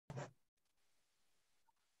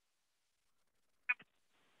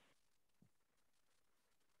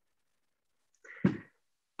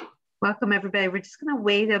Welcome, everybody. We're just going to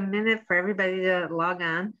wait a minute for everybody to log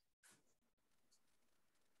on.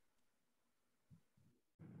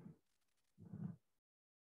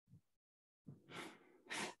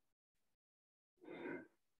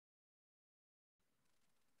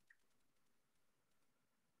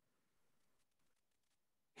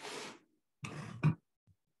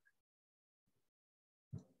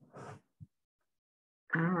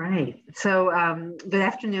 All right. So good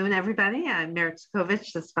afternoon, everybody. I'm Merit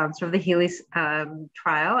Cudkowicz, the sponsor of the HEALEY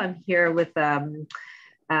trial. I'm here with Dr.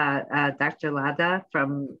 Ladha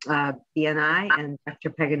from BNI and Dr.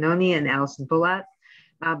 Paganoni and Allison Bullock.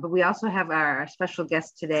 But we also have our special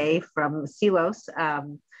guest today from Seelos,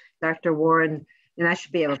 Dr. Warren, and I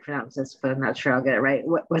should be able to pronounce this, but I'm not sure I'll get it right.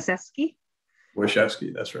 Waszewski?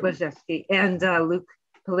 Waszewski, that's right. Waszewski, and Luke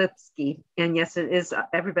Polipski, and yes, it is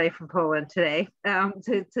everybody from Poland today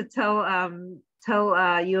to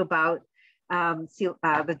tell you about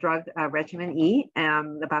the drug Regimen E,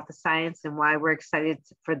 about the science and why we're excited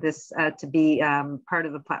for this to be part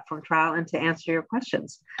of the platform trial and to answer your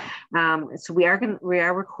questions. So we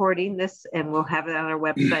are recording this, and we'll have it on our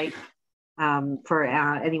website for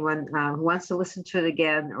anyone who wants to listen to it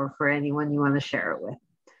again, or for anyone you want to share it with.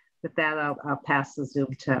 With that, I'll pass the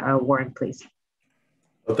Zoom to Warren, please.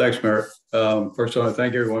 Well, thanks, Merit. First, I want to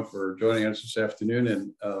thank everyone for joining us this afternoon,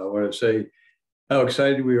 and I want to say how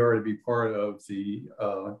excited we are to be part of the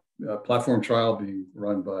platform trial being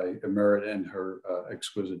run by Merit and her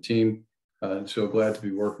exquisite team. So glad to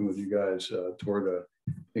be working with you guys toward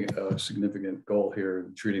a significant goal here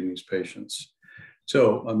in treating these patients.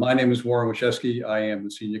 So my name is Warren Waszewski. I am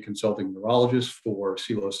the Senior Consulting Neurologist for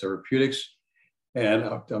Seelos Therapeutics. And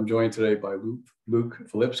I'm joined today by Luke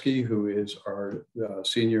Polipski, who is our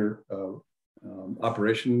Senior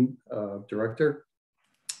Operation Director.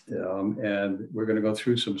 And we're going to go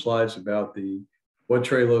through some slides about what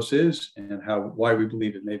Trehalose is and why we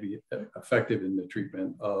believe it may be effective in the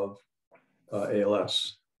treatment of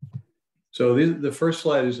ALS. So the first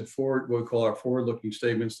slide is what we call our forward-looking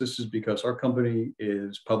statements. This is because our company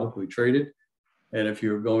is publicly traded. And if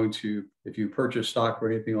you purchase stock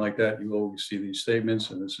or anything like that, you always see these statements.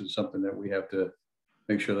 And this is something that we have to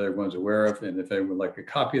make sure that everyone's aware of. And if anyone would like a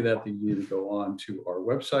copy of that, then you need to go on to our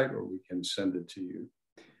website, or we can send it to you.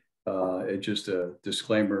 It's just a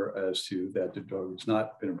disclaimer as to that the drug has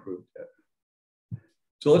not been approved yet.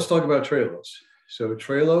 So let's talk about Trehalose. So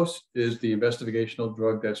Trehalose is the investigational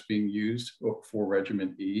drug that's being used for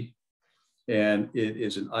Regimen E, and it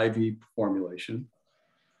is an IV formulation.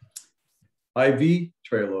 IV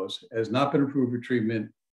Trehalose has not been approved for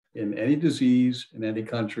treatment in any disease in any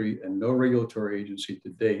country, and no regulatory agency to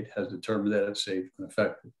date has determined that it's safe and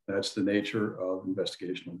effective. That's the nature of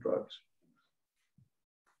investigational drugs.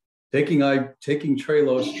 Taking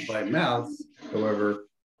Trehalose by mouth, however,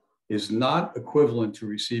 is not equivalent to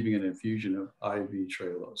receiving an infusion of IV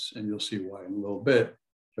Trehalose, and you'll see why in a little bit.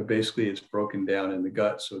 But basically, it's broken down in the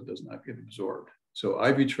gut, so it does not get absorbed. So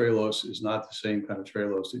IV Trehalose is not the same kind of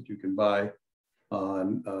Trehalose that you can buy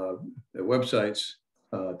on the websites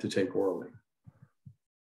to take orally.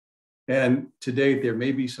 And to date, there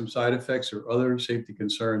may be some side effects or other safety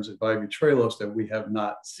concerns of IV Trehalose that we have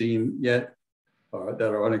not seen yet, that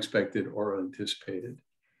are unexpected or anticipated.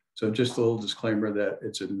 So just a little disclaimer that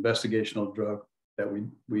it's an investigational drug that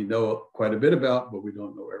we know quite a bit about, but we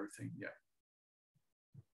don't know everything yet.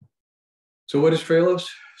 So what is Trehalose?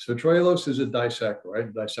 So Trehalose is a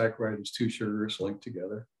disaccharide. Disaccharide is two sugars linked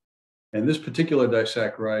together. And this particular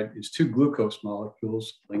disaccharide is two glucose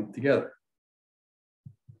molecules linked together.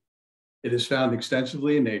 It is found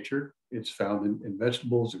extensively in nature. It's found in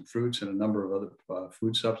vegetables and fruits and a number of other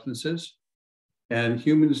food substances. And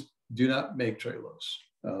humans do not make Trehalose,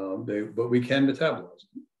 but we can metabolize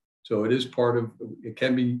it. So it is it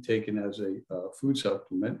can be taken as a food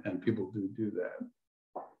supplement, and people do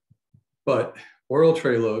that. But oral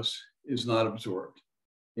Trehalose is not absorbed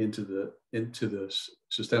into the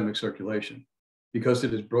systemic circulation because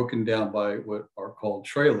it is broken down by what are called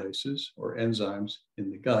trehalases, or enzymes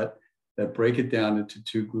in the gut that break it down into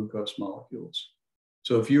two glucose molecules.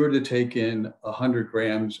 So if you were to take in 100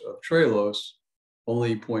 grams of Trehalose,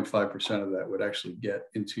 only 0.5% of that would actually get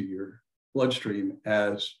into your bloodstream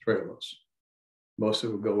as Trehalose. Most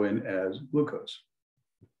of it would go in as glucose.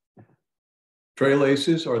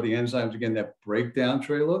 Trehalases are the enzymes, again, that break down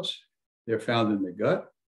Trehalose. They're found in the gut,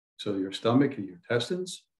 so your stomach and your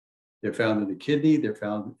intestines. They're found in the kidney, they're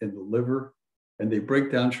found in the liver, and they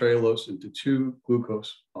break down Trehalose into two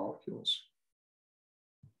glucose molecules.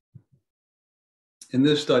 In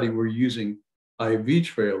this study, we're using IV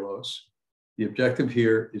Trehalose. The objective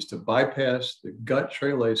here is to bypass the gut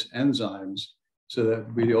Trehalase enzymes so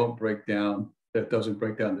that we don't break down, that doesn't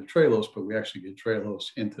break down the trehalose, but we actually get trehalose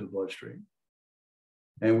into the bloodstream.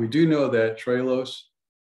 And we do know that trehalose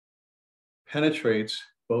penetrates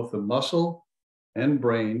both the muscle and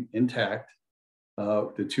brain intact,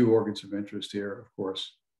 the two organs of interest here, of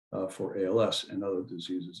course, for ALS and other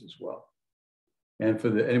diseases as well. And for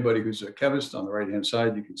anybody who's a chemist, on the right-hand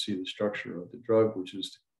side, you can see the structure of the drug, which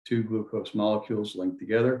is two glucose molecules linked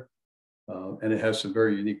together. And it has some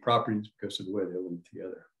very unique properties because of the way they're linked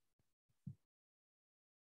together.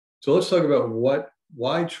 So let's talk about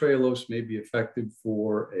why trehalose may be effective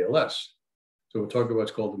for ALS. So we'll talk about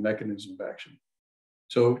what's called the mechanism of action.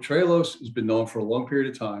 So trehalose has been known for a long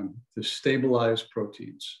period of time to stabilize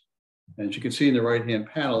proteins. And as you can see in the right-hand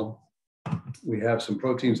panel, we have some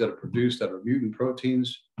proteins that are produced that are mutant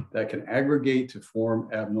proteins that can aggregate to form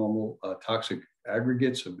abnormal toxic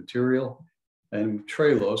aggregates of material. And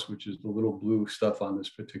trehalose, which is the little blue stuff on this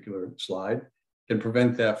particular slide, can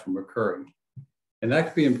prevent that from occurring. And that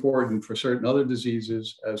could be important for certain other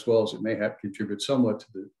diseases, as well as it may have contribute somewhat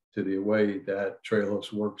to the way that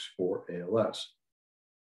trehalose works for ALS.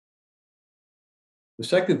 The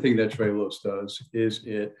second thing that trehalose does is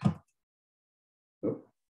it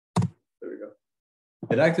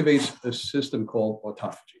activates a system called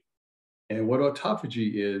autophagy. And what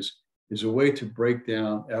autophagy is a way to break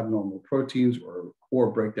down abnormal proteins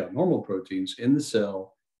or break down normal proteins in the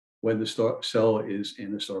cell when the cell is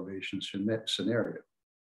in a starvation scenario.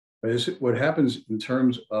 What happens in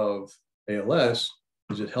terms of ALS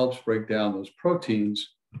is it helps break down those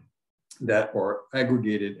proteins that are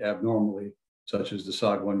aggregated abnormally, such as the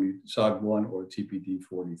SOD1 or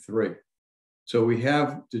TPD43. So we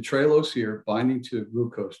have the trehalose here binding to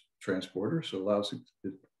glucose transporter, so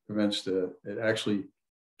it prevents it actually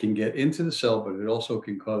can get into the cell, but it also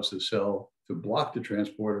can cause the cell to block the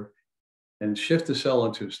transporter and shift the cell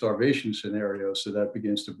into a starvation scenario, so that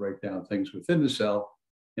begins to break down things within the cell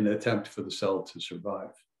in an attempt for the cell to survive.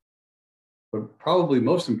 But probably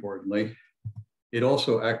most importantly, it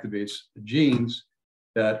also activates the genes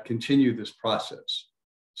that continue this process.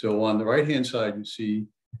 So on the right-hand side, you see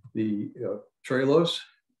the trehalose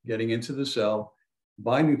getting into the cell,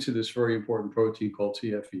 binding to this very important protein called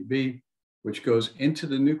TFEB, which goes into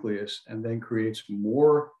the nucleus and then creates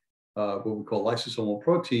more what we call lysosomal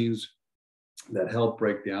proteins that help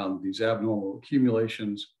break down these abnormal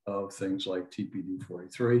accumulations of things like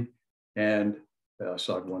TPD43 and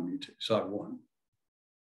SOD1.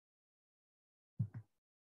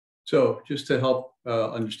 So just to help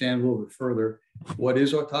understand a little bit further, what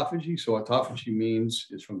is autophagy? So autophagy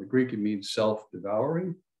is from the Greek, it means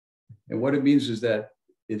self-devouring. And what it means is that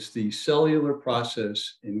it's the cellular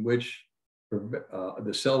process in which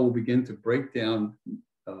the cell will begin to break down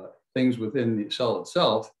things within the cell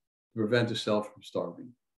itself to prevent the cell from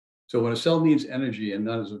starving. So when a cell needs energy and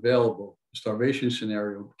none is available, the starvation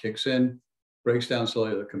scenario kicks in, breaks down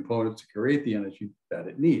cellular components to create the energy that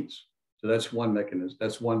it needs. So that's one mechanism,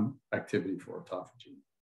 that's one activity for autophagy.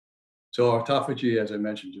 So autophagy, as I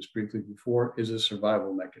mentioned just briefly before, is a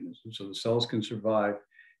survival mechanism. So the cells can survive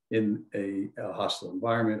in a hostile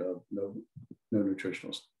environment of no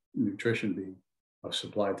nutrition being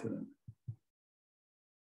supplied to them.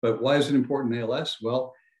 But why is it important in ALS?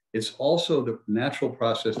 Well, it's also the natural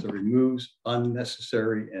process that removes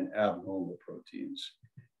unnecessary and abnormal proteins.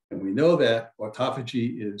 And we know that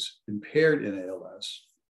autophagy is impaired in ALS,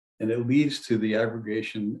 and it leads to the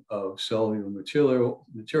aggregation of cellular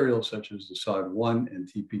material such as the SOD1 and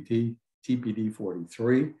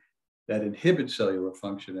TPD43 that inhibit cellular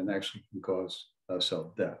function and actually can cause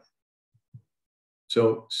cell death.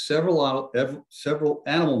 So several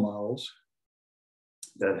animal models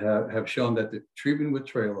that have shown that the treatment with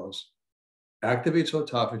trehalose activates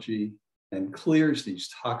autophagy and clears these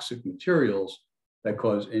toxic materials that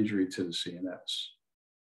cause injury to the CNS.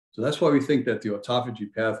 So that's why we think that the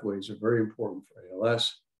autophagy pathways are very important for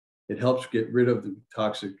ALS. It helps get rid of the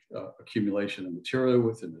toxic accumulation of material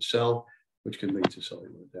within the cell, which can lead to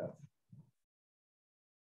cellular death.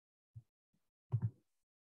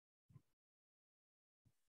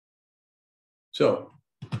 So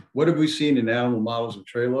what have we seen in animal models of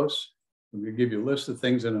trehalose? I'm going to give you a list of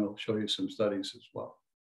things and I'll show you some studies as well.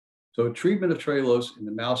 So treatment of trehalose in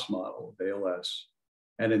the mouse model of ALS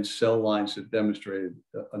and in cell lines have demonstrated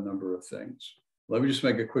a number of things. Let me just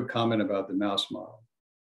make a quick comment about the mouse model.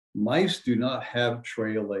 Mice do not have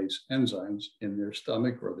trehalase enzymes in their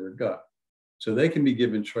stomach or their gut, so they can be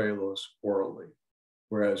given trehalose orally,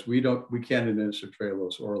 whereas we can't administer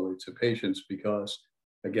trehalose orally to patients because,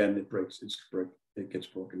 again, it gets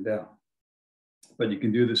broken down. But you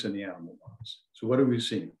can do this in the animal models. So what have we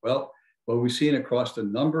seen? Well, what we've seen across a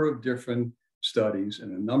number of different studies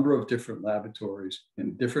in a number of different laboratories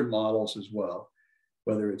in different models as well,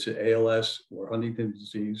 whether it's an ALS or Huntington's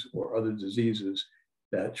disease or other diseases,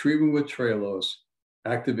 that treatment with Trehalose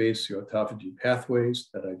activates the autophagy pathways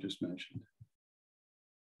that I just mentioned.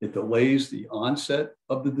 It delays the onset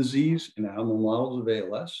of the disease in animal models of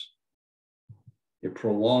ALS. It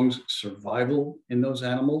prolongs survival in those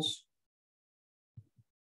animals.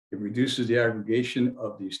 It reduces the aggregation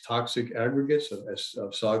of these toxic aggregates of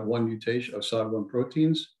SOD1 mutation, of SOD1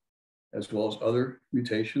 proteins, as well as other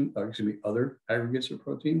other aggregates of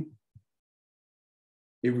protein.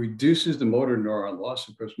 It reduces the motor neuron loss.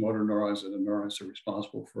 Of course, motor neurons are the neurons that are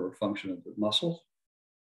responsible for function of the muscles.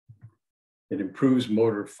 It improves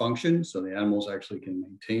motor function, so the animals actually can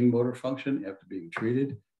maintain motor function after being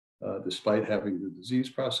treated, despite having the disease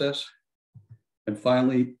process. And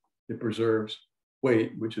finally, it preserves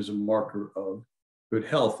weight, which is a marker of good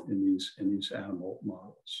health in these animal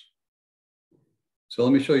models. So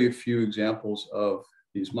let me show you a few examples of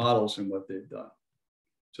these models and what they've done.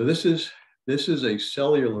 So this is a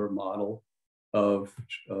cellular model of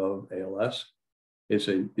ALS.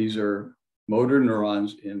 These are motor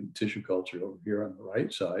neurons in tissue culture over here on the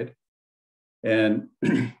right side. And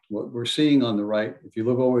what we're seeing on the right, if you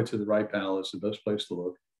look over to the right panel, it's the best place to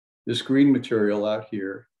look. This green material out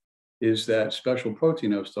here is that special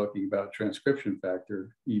protein I was talking about, transcription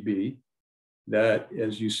factor, EB, that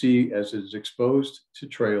as you see, as it is exposed to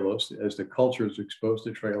Trehalose, as the culture is exposed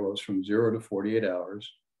to Trehalose from 0 to 48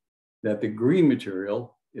 hours, that the green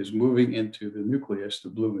material is moving into the nucleus, the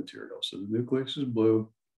blue material. So the nucleus is blue,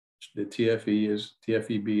 the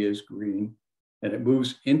TFEB is green, and it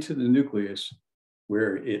moves into the nucleus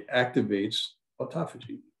where it activates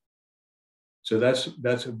autophagy. So that's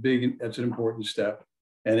an important step.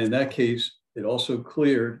 And in that case, it also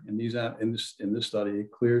cleared in this study,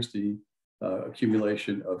 it clears the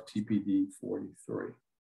accumulation of TPD43.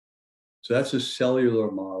 So that's a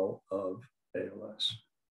cellular model of ALS.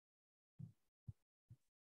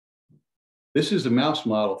 This is the mouse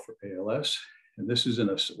model for ALS, and this is in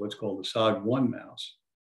what's called a SOD1 mouse.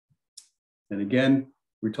 And again,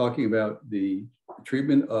 we're talking about the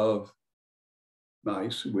treatment of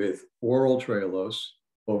mice with oral Trehalose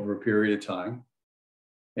over a period of time.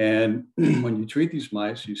 And when you treat these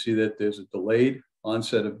mice, you see that there's a delayed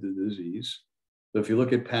onset of the disease. So if you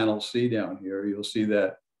look at panel C down here, you'll see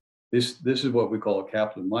that this is what we call a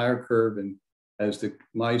Kaplan-Meier curve. And as the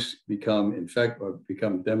mice become infected or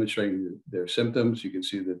become demonstrating their symptoms, you can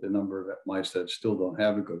see that the number of mice that still don't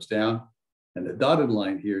have it goes down. And the dotted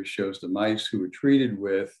line here shows the mice who were treated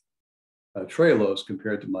with Trehalose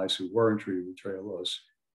compared to mice who weren't treated with Trehalose.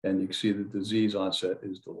 And you can see the disease onset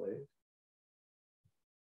is delayed.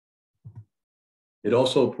 It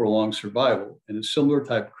also prolongs survival. In a similar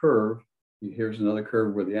type curve, here's another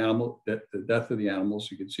curve where the death of the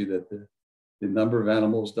animals, you can see that the number of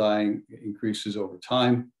animals dying increases over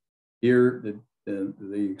time. Here,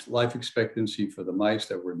 the life expectancy for the mice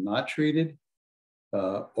that were not treated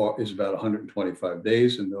is about 125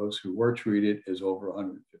 days, and those who were treated is over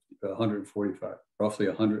 145, roughly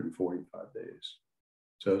 145 days.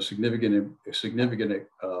 So significant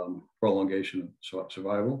prolongation of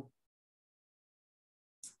survival.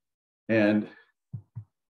 And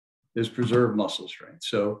there's preserved muscle strength.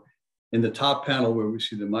 So in the top panel where we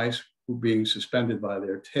see the mice being suspended by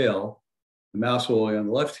their tail, the mouse all the way on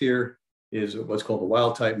the left here is what's called a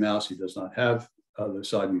wild type mouse. He does not have the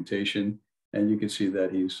SOD mutation. And you can see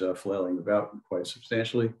that he's flailing about quite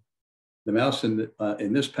substantially. The mouse in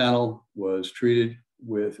this panel was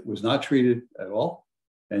not treated at all.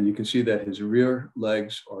 And you can see that his rear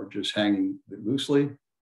legs are just hanging loosely.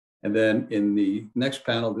 And then in the next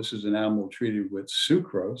panel, this is an animal treated with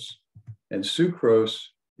sucrose. And sucrose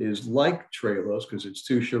is like Trehalose because it's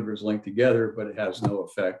two sugars linked together, but it has no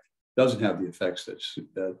effect, doesn't have the effects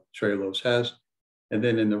that Trehalose has. And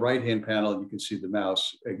then in the right-hand panel, you can see the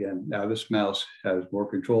mouse again. Now this mouse has more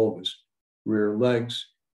control of his rear legs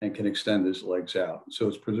and can extend his legs out. So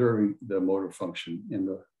it's preserving the motor function in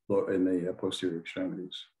the posterior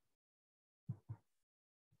extremities.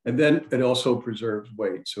 And then it also preserves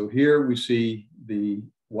weight. So here we see the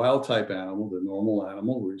wild type animal, the normal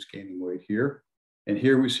animal, where he's gaining weight here. And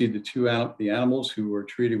here we see the animals who were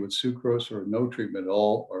treated with sucrose or no treatment at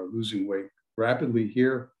all are losing weight rapidly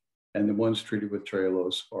here. And the ones treated with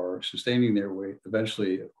Trehalose are sustaining their weight.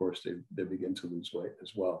 Eventually, of course, they begin to lose weight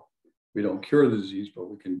as well. We don't cure the disease, but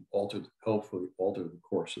we can hopefully alter the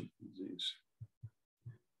course of the disease.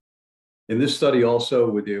 In this study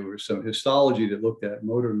also, there was some histology that looked at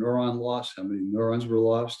motor neuron loss, how many neurons were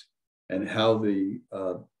lost, and how the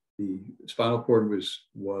spinal cord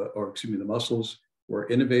the muscles were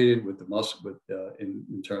innervated with the muscle,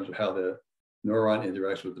 in terms of how the neuron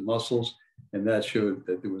interacts with the muscles. And that showed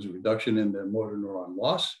that there was a reduction in the motor neuron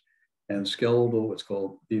loss, and skeletal, what's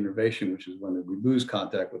called denervation, which is when we lose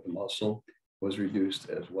contact with the muscle, was reduced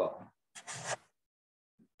as well.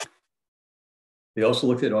 They also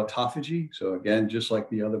looked at autophagy. So again, just like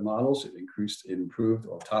the other models, it improved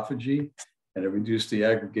autophagy, and it reduced the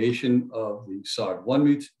aggregation of the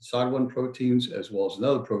SOD1 proteins, as well as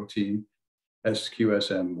another protein,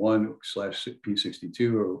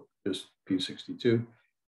 SQSM1/P62, or just P62.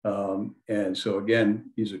 And so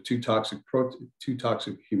again, these are two toxic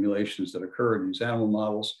accumulations that occur in these animal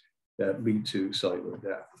models that lead to cellular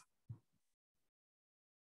death.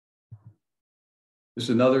 This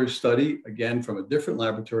is another study, again, from a different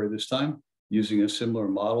laboratory this time, using a similar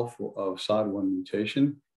model of SOD1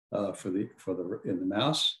 mutation in the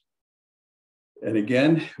mouse. And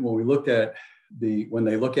again, when we looked at when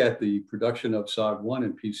they look at the production of SOD1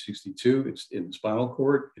 and P62, it's in the spinal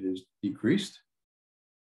cord, it is decreased.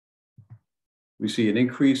 We see an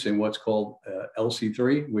increase in what's called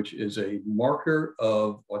LC3, which is a marker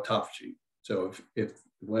of autophagy. So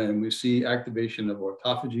when we see activation of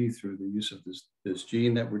autophagy through the use of this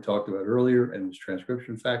gene that we talked about earlier and its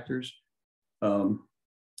transcription factors,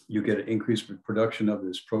 you get an increased production of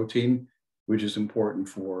this protein, which is important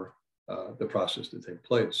for the process to take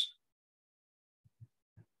place.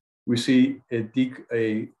 We see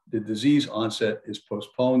the disease onset is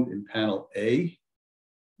postponed in panel A,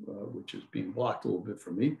 which is being blocked a little bit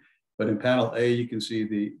for me. But in panel A, you can see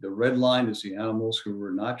the red line is the animals who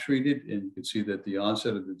were not treated, and you can see that the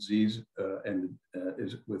onset of the disease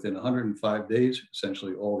is within 105 days.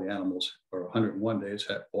 Essentially, all the animals, or 101 days,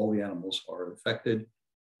 all the animals are affected.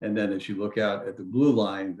 And then as you look out at the blue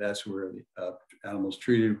line, that's where the animals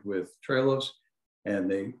treated with Trehalose, and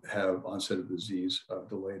they have onset of disease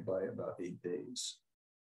delayed by about 8 days,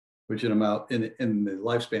 which in the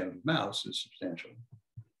lifespan of the mouse is substantial.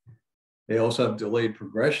 They also have delayed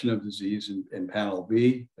progression of disease in panel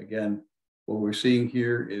B. Again, what we're seeing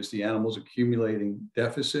here is the animals accumulating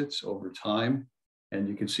deficits over time. And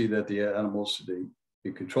you can see that the animals, the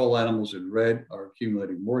control animals in red, are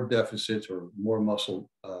accumulating more deficits or more muscle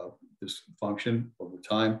dysfunction over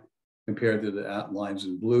time, compared to the lines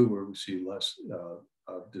in blue, where we see less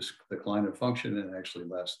decline of function and actually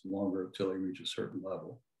lasts longer until they reach a certain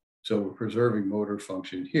level. So we're preserving motor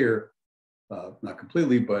function here, not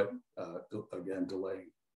completely, but again, delaying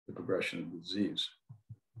the progression of the disease.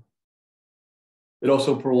 It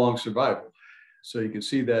also prolongs survival. So you can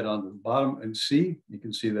see that on the bottom in C, you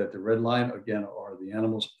can see that the red line, again, are the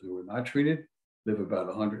animals who were not treated, live about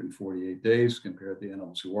 148 days, compared to the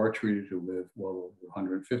animals who are treated, who live well over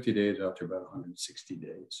 150 days after about 160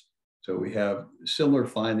 days. So we have similar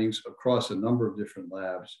findings across a number of different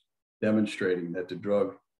labs demonstrating that the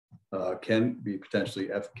drug can be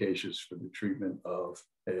potentially efficacious for the treatment of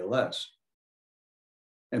ALS.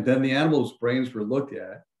 And then the animals' brains were looked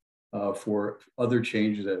at for other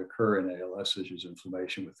changes that occur in ALS, such as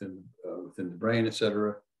inflammation within the brain, et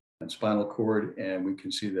cetera, and spinal cord. And we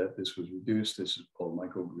can see that this was reduced. This is called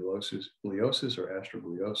microgliosis or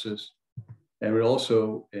astrogliosis. And we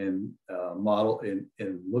also, in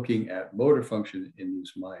looking at motor function in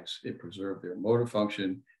these mice, it preserved their motor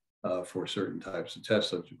function for certain types of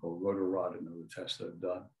tests, such as called rotor rod and other tests that are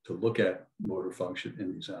done to look at motor function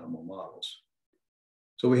in these animal models.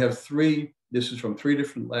 So we have this is from 3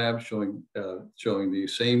 different labs showing the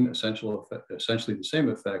same essentially the same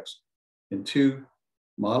effects in 2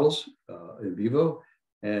 models in vivo,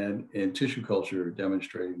 and in tissue culture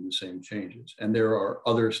demonstrating the same changes. And there are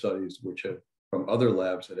other studies which have from other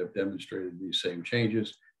labs that have demonstrated these same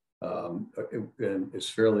changes, and it's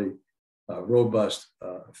fairly robust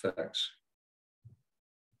effects.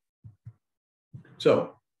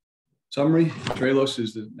 So, summary: Trehalose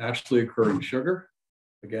is the naturally occurring sugar,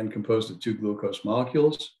 again composed of 2 glucose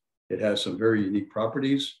molecules. It has some very unique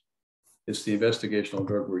properties. It's the investigational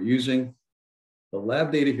drug we're using. The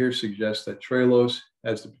lab data here suggests that Trehalose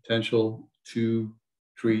has the potential to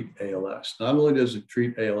treat ALS. Not only does it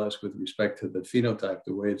treat ALS with respect to the phenotype,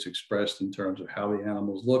 the way it's expressed in terms of how the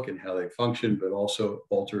animals look and how they function, but also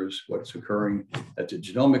alters what's occurring at the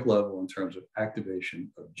genomic level in terms of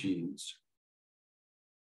activation of genes.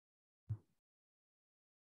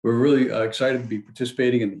 We're really excited to be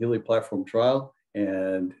participating in the HEALEY Platform Trial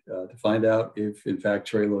and to find out if, in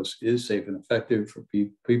fact, Trehalose is safe and effective for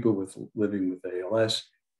people living with ALS.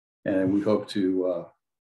 And we hope to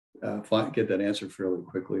get that answer fairly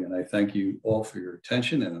quickly. And I thank you all for your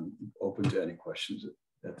attention, and I'm open to any questions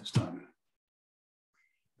at this time.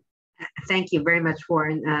 Thank you very much,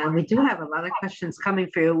 Warren. We do have a lot of questions coming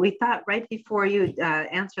for you. We thought right before you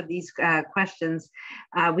answer these questions,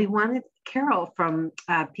 we wanted Carol from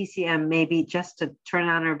PCM maybe just to turn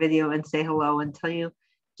on her video and say hello and tell you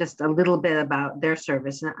just a little bit about their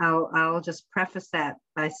service. And I'll just preface that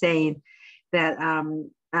by saying that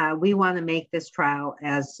we want to make this trial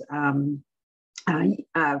as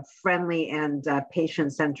friendly and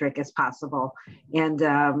patient-centric as possible, and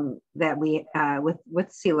that we, with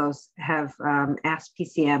Seelos, have asked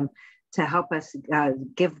PCM to help us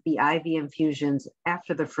give the IV infusions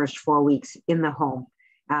after the first 4 weeks in the home,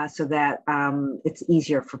 so that it's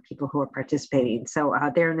easier for people who are participating. So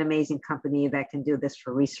they're an amazing company that can do this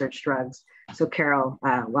for research drugs. So Carol,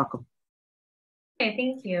 welcome. Okay,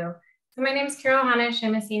 thank you. So my name is Carol Hanisch.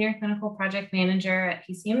 I'm a senior clinical project manager at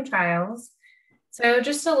PCM Trials. So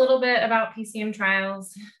just a little bit about PCM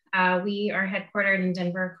Trials. We are headquartered in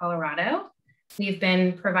Denver, Colorado. We've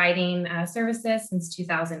been providing services since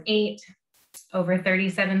 2008, over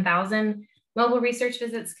 37,000 mobile research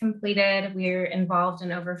visits completed. We're involved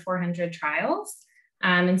in over 400 trials.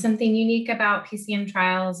 And something unique about PCM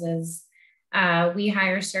Trials is we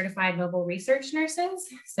hire certified mobile research nurses.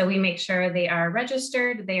 So we make sure they are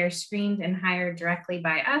registered, they are screened and hired directly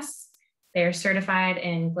by us. They are certified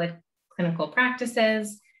in good clinical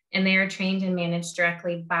practices, and they are trained and managed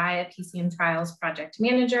directly by a PCM Trials project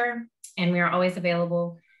manager. And we are always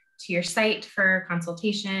available to your site for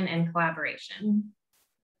consultation and collaboration.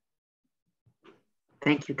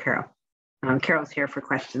 Thank you, Carol. Carol's here for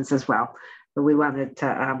questions as well, but we wanted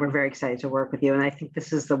to, we're very excited to work with you. And I think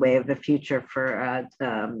this is the way of the future for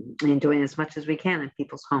doing as much as we can in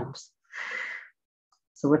people's homes.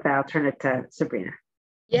 So with that, I'll turn it to Sabrina.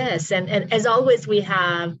 Yes, and as always, we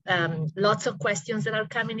have lots of questions that are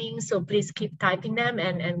coming in, so please keep typing them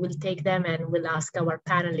and we'll take them and we'll ask our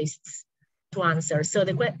panelists to answer. So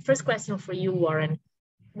the first question for you, Warren,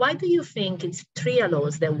 why do you think it's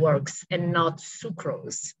trehalose that works and not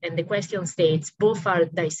sucrose? And the question states, both are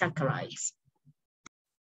disaccharides.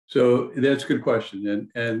 So that's a good question.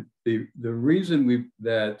 And the reason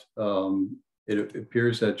that it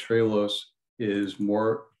appears that trehalose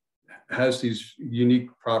has these unique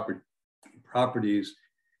properties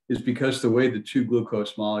is because the way the two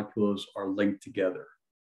glucose molecules are linked together.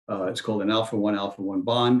 It's called an alpha-1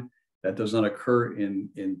 bond. That does not occur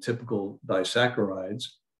in typical disaccharides.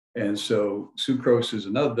 And so sucrose is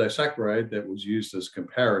another disaccharide that was used as a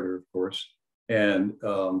comparator, of course,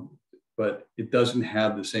 but it doesn't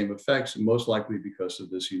have the same effects, most likely because of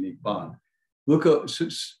this unique bond.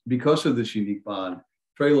 Because of this unique bond,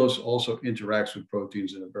 trehalose also interacts with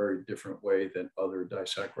proteins in a very different way than other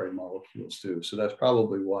disaccharide molecules do. So that's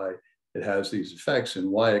probably why it has these effects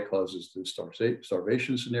and why it causes the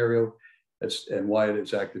starvation scenario, and why it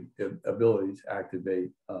has ability to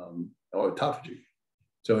activate autophagy.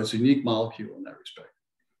 So it's a unique molecule in that respect.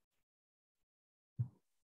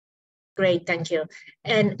 Great, thank you.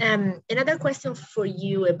 And another question for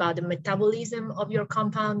you about the metabolism of your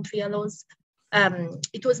compound trehalose.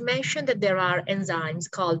 It was mentioned that there are enzymes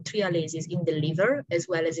called trehalases in the liver as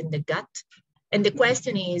well as in the gut. And the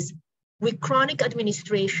question is, with chronic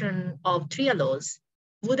administration of trehalose,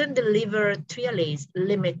 wouldn't the liver trehalase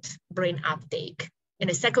limit brain uptake?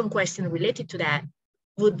 And a second question related to that,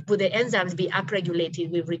 would the enzymes be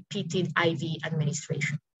upregulated with repeated IV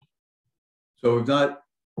administration?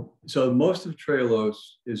 So most of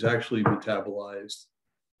trehalose is actually metabolized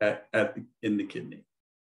in the kidney.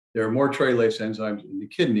 There are more trehalase enzymes in the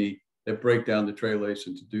kidney that break down the trehalase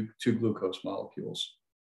into two glucose molecules.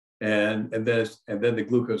 And then the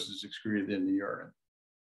glucose is excreted in the urine.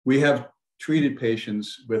 We have treated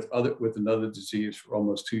patients with another disease for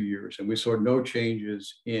almost 2 years, and we saw no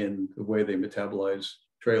changes in the way they metabolize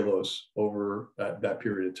trehalose over that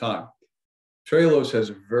period of time. Trehalose has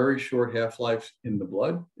a very short half-life in the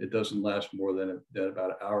blood. It doesn't last more than about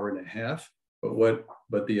an hour and a half.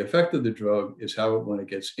 But the effect of the drug is when it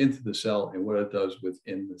gets into the cell and what it does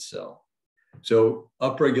within the cell. So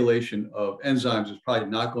upregulation of enzymes is probably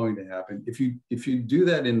not going to happen. If you do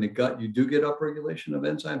that in the gut, you do get upregulation of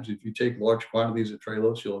enzymes. If you take large quantities of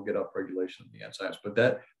trehalose, you'll get upregulation of the enzymes. But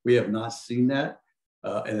that we have not seen that,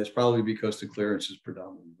 and it's probably because the clearance is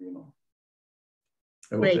predominantly renal.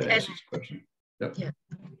 I hope that answers the question. Yep. Yeah.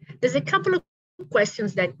 There's a couple of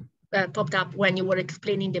questions that popped up when you were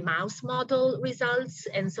explaining the mouse model results.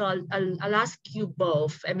 And so I'll ask you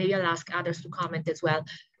both, and maybe I'll ask others to comment as well.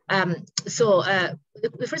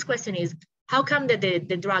 The first question is, how come that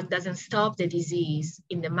the drug doesn't stop the disease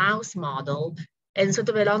in the mouse model? And sort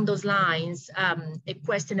of along those lines, a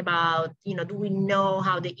question about, do we know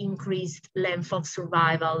how the increased length of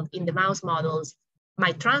survival in the mouse models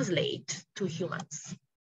might translate to humans.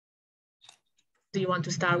 Do you want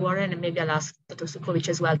to start, Warren? And maybe I'll ask Dr. Cudkowicz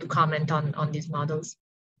as well to comment on these models.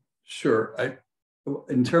 Sure.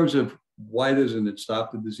 In terms of why doesn't it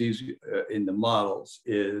stop the disease in the models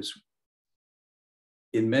is,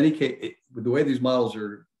 in many cases, the way these models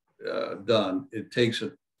are done, it takes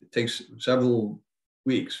several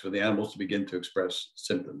weeks for the animals to begin to express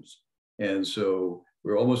symptoms. And so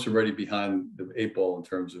we're almost already behind the 8 ball in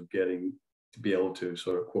terms of getting to be able to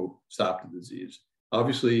sort of, quote, stop the disease.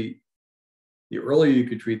 Obviously, the earlier you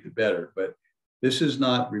can treat, the better, but this is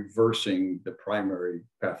not reversing the primary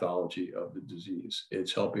pathology of the disease.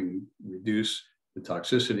 It's helping reduce the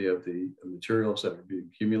toxicity of the materials that are being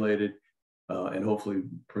accumulated and hopefully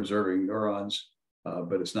preserving neurons,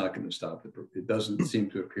 but it's not going to stop it doesn't seem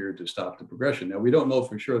to appear to stop the progression. Now, we don't know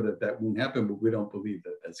for sure that that won't happen, but we don't believe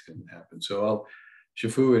that that's going to happen. So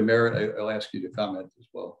Shafeeq and Merit, I'll ask you to comment as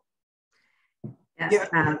well.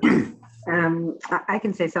 Yeah. I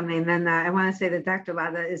can say something, and then I want to say that Dr.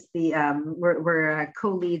 Ladha is we're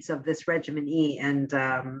co-leads of this Regimen E, and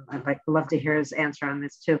I'd love to hear his answer on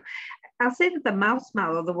this too. I'll say that the mouse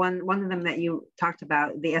model, one of them that you talked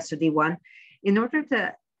about, the SOD1, in order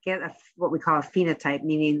to get what we call a phenotype,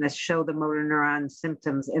 meaning to show the motor neuron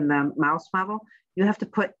symptoms in the mouse model, you have to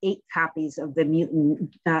put 8 copies of the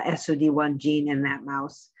mutant SOD1 gene in that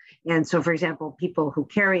mouse. And so, for example, people who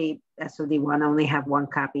carry SOD1 only have 1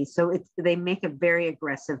 copy. So they make a very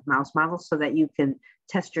aggressive mouse model so that you can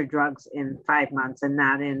test your drugs in 5 months and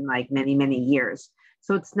not in like many, many years.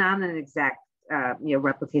 So it's not an exact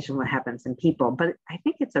replication of what happens in people. But I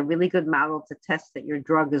think it's a really good model to test that your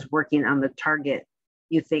drug is working on the target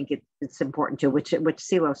you think it's important to, which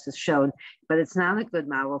Seelos has shown. But it's not a good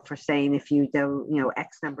model for saying if you do,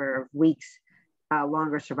 X number of weeks,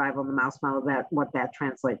 longer survival in the mouse model, what that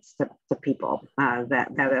translates to people. That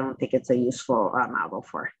I don't think it's a useful model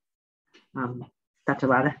for. Dr.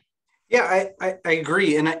 Ladha? Yeah, I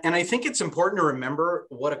agree. And I think it's important to remember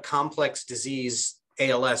what a complex disease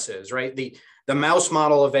ALS is, right? The mouse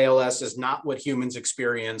model of ALS is not what humans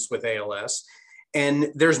experience with ALS.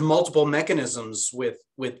 And there's multiple mechanisms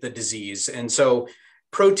with the disease. And so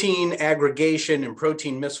protein aggregation and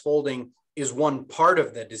protein misfolding is one part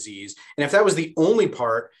of the disease. And if that was the only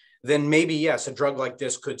part, then maybe, yes, a drug like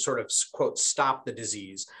this could sort of, quote, stop the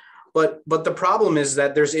disease. But the problem is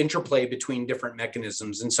that there's interplay between different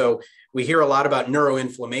mechanisms. And so we hear a lot about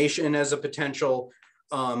neuroinflammation as a potential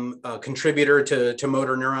contributor to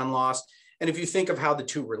motor neuron loss. And if you think of how the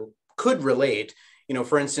two could relate,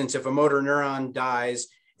 for instance, if a motor neuron dies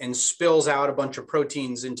and spills out a bunch of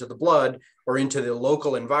proteins into the blood or into the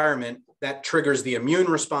local environment, that triggers the immune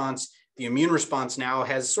response. The immune response now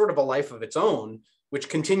has sort of a life of its own, which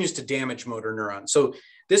continues to damage motor neurons. So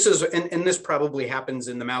this is, and this probably happens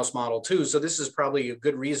in the mouse model too. So this is probably a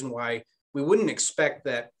good reason why we wouldn't expect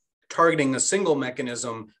that targeting a single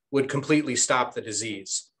mechanism would completely stop the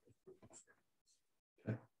disease.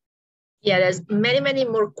 Yeah, there's many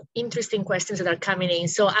more interesting questions that are coming in.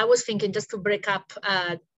 So I was thinking just to break up,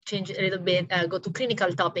 change a little bit, go to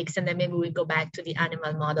clinical topics, and then maybe we go back to the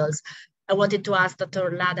animal models. I wanted to ask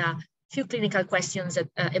Dr. Ladha a few clinical questions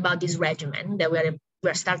about this regimen that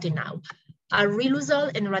we're starting now. Are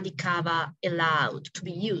riluzole and Radicava allowed to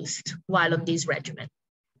be used while on this regimen?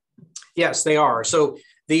 Yes, they are. So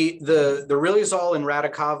the riluzole and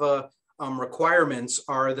Radicava requirements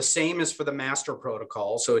are the same as for the master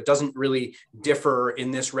protocol. So it doesn't really differ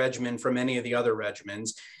in this regimen from any of the other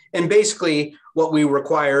regimens. And basically what we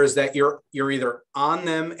require is that you're either on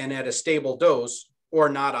them and at a stable dose or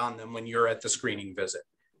not on them when you're at the screening visit.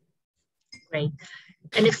 Great.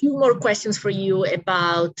 And a few more questions for you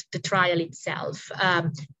about the trial itself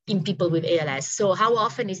in people with ALS. So how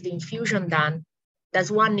often is the infusion done?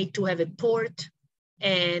 Does one need to have a port?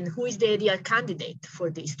 And who is the ideal candidate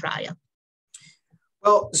for this trial?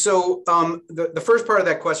 Well, so the first part of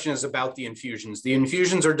that question is about the infusions. The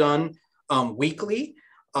infusions are done weekly.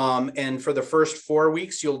 And for the first 4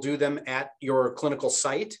 weeks, you'll do them at your clinical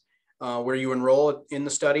site where you enroll in the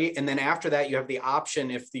study. And then after that, you have the option,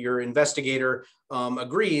 if your investigator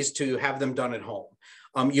agrees, to have them done at home.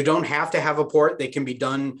 You don't have to have a port. They can be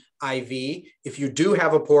done IV. If you do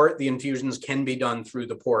have a port, the infusions can be done through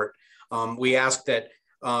the port. We ask that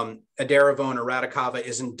edaravone or Radicava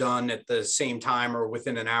isn't done at the same time or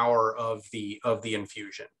within an hour of the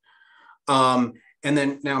infusion. And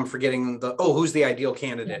then now I'm forgetting who's the ideal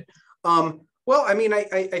candidate? Well, I mean,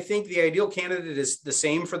 I think the ideal candidate is the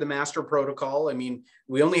same for the master protocol. I mean,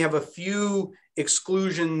 we only have a few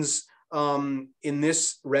exclusions in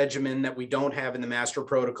this regimen that we don't have in the master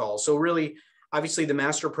protocol. So really, obviously the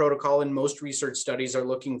master protocol in most research studies are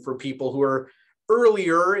looking for people who are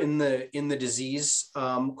earlier in the disease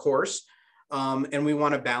course, and we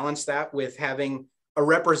want to balance that with having a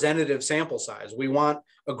representative sample size. We want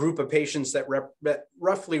a group of patients that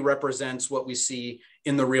roughly represents what we see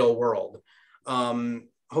in the real world.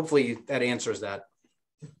 Hopefully that answers that.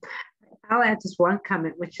 I'll add just one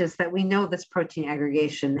comment, which is that we know this protein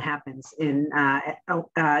aggregation happens in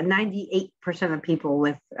 98% of people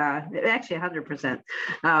with, actually 100%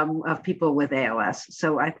 of people with ALS.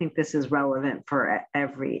 So I think this is relevant for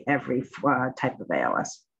every type of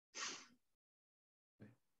ALS.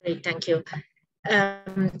 Great, thank you.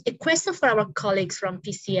 A question for our colleagues from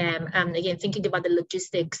PCM, again, thinking about the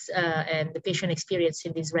logistics and the patient experience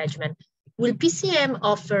in this regimen. Will PCM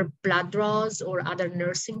offer blood draws or other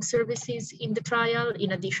nursing services in the trial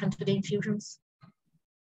in addition to the infusions?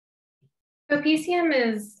 So PCM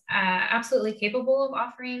is absolutely capable of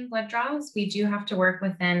offering blood draws. We do have to work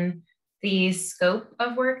within the scope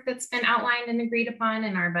of work that's been outlined and agreed upon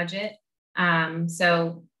in our budget.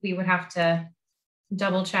 So we would have to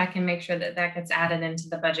double check and make sure that that gets added into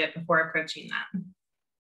the budget before approaching that.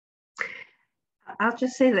 I'll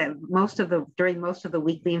just say that during most of the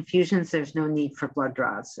weekly infusions, there's no need for blood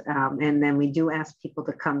draws. And then we do ask people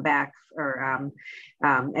to come back for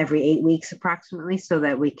every 8 weeks approximately, so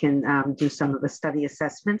that we can do some of the study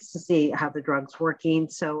assessments to see how the drug's working.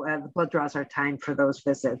 So the blood draws are timed for those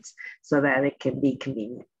visits so that it can be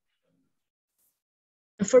convenient.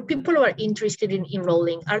 For people who are interested in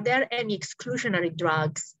enrolling, are there any exclusionary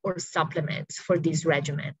drugs or supplements for this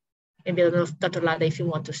regimen? Maybe I don't know if Dr. Ladha, if you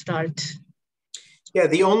want to start. Yeah,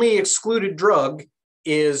 the only excluded drug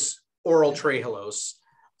is oral Trehalose.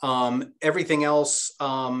 Everything else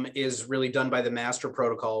is really done by the master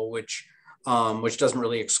protocol, which doesn't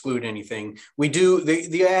really exclude anything. We do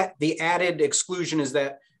the added exclusion is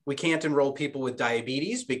that we can't enroll people with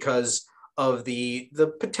diabetes because of the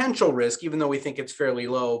potential risk, even though we think it's fairly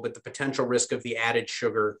low, but the potential risk of the added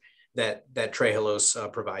sugar that Trehalose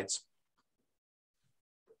provides.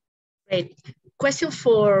 Great. Question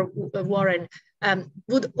for Warren.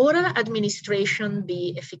 Would oral administration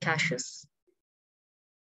be efficacious?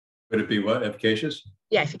 Would it be what, efficacious?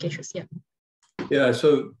 Yeah, efficacious, yeah. Yeah,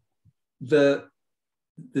 so the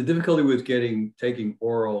difficulty with taking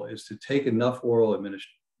oral is to take enough oral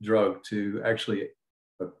drug to actually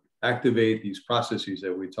activate these processes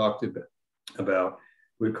that we talked about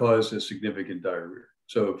would cause a significant diarrhea.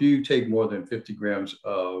 So if you take more than 50 grams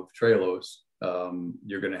of Trehalose,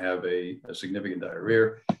 you're going to have a significant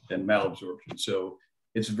diarrhea and malabsorption. So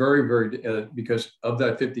it's very, very, because of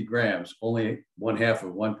that 50 grams, only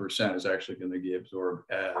 0.5% is actually going to be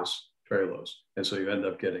absorbed as Trehalose. And so you end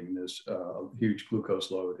up getting this huge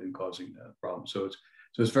glucose load and causing that problem. So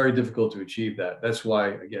it's very difficult to achieve that. That's why,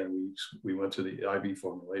 again, we went to the IV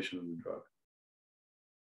formulation of the drug.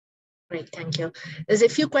 Great, thank you. There's a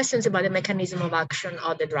few questions about the mechanism of action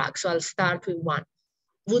of the drug. So I'll start with one.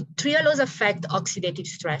 Would Trehalose affect oxidative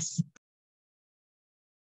stress?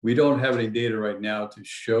 We don't have any data right now to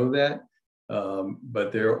show that,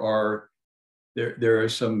 but there are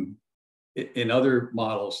some, in other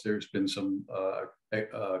models, there's been some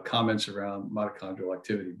comments around mitochondrial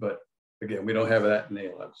activity, but again, we don't have that in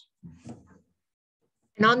ALS.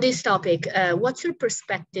 And on this topic, what's your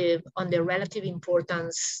perspective on the relative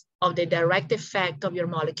importance of the direct effect of your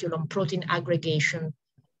molecule on protein aggregation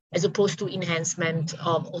as opposed to enhancement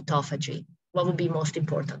of autophagy? What would be most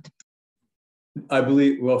important? I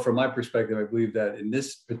believe, well, from my perspective, I believe that in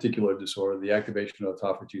this particular disorder, the activation of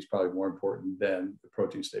autophagy is probably more important than the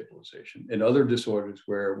protein stabilization. In other disorders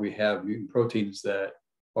where we have mutant proteins that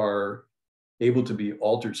are able to be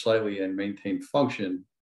altered slightly and maintain function,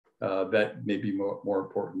 that may be more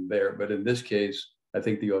important there. But in this case, I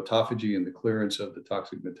think the autophagy and the clearance of the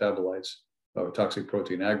toxic metabolites or toxic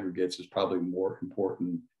protein aggregates is probably more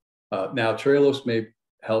important. Now, Trehalose may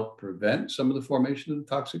help prevent some of the formation of the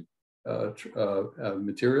toxic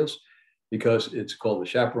materials because it's called the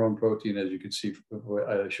chaperone protein. As you can see, what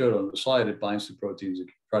I showed on the slide, it binds to proteins and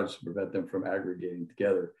tries to prevent them from aggregating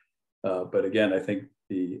together. But again, I think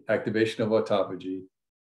the activation of autophagy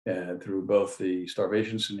and through both the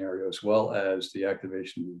starvation scenario as well as the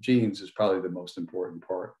activation of the genes is probably the most important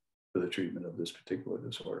part for the treatment of this particular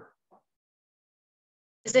disorder.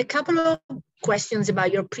 There's a couple of questions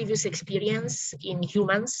about your previous experience in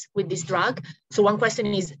humans with this drug. So one question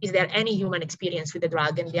is there any human experience with the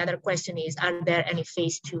drug? And the other question is, are there any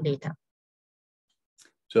phase 2 data?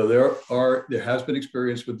 So there has been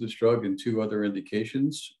experience with this drug in 2 other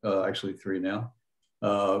indications, actually 3 now.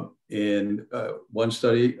 In one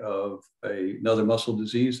study of another muscle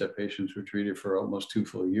disease that patients were treated for almost 2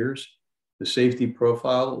 full years. The safety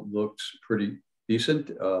profile looks pretty decent,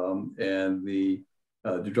 and the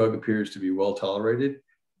drug appears to be well tolerated.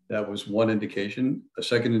 That was one indication. A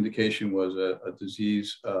second indication was a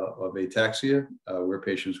disease of ataxia, where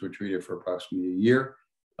patients were treated for approximately a year.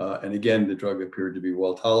 And again, the drug appeared to be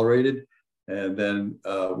well tolerated. And then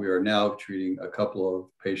we are now treating a couple of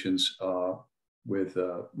patients with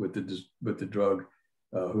the drug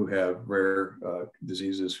who have rare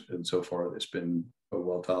diseases, and so far it's been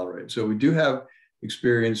well tolerated. So we do have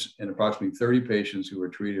experience in approximately 30 patients who were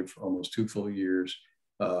treated for almost 2 full years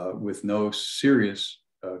with no serious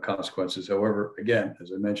consequences. However, again,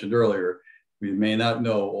 as I mentioned earlier, we may not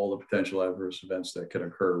know all the potential adverse events that can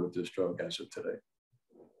occur with this drug as of today.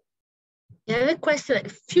 I have a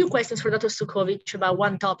few questions for Dr. Cudkowicz about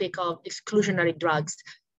one topic of exclusionary drugs.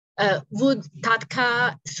 Would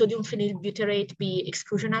TUDCA, sodium phenylbutyrate, be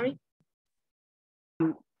exclusionary?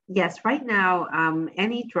 Yes, right now,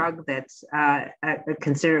 any drug that's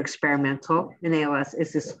considered experimental in ALS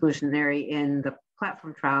is exclusionary in the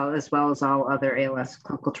platform trial, as well as all other ALS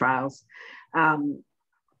clinical trials.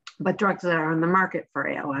 But drugs that are on the market for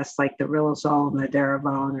ALS, like the riluzole,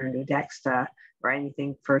 nedarivone, or Nuedexta, or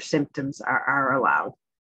anything for symptoms are allowed.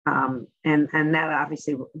 And that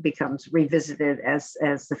obviously becomes revisited as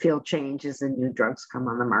the field changes and new drugs come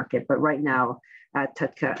on the market. But right now,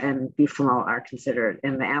 TUDCA and bifenol are considered,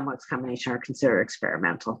 and the Amylyx combination are considered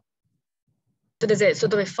experimental. So there's a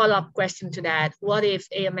sort of a follow-up question to that. What if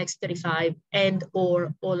AMX35 and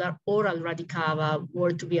or oral Radicava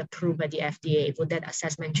were to be approved by the FDA? Would that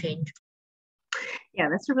assessment change? Yeah,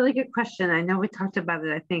 that's a really good question. I know we talked about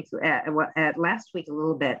it, I think, at last week a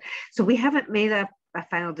little bit. So we haven't made a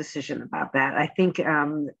final decision about that. I think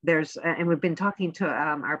and we've been talking to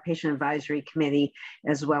our patient advisory committee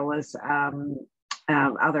as well as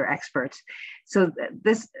other experts. So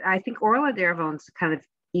I think oral edaravone is kind of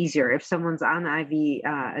easier. If someone's on IV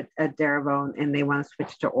edaravone and they want to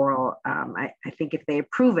switch to oral, I think if they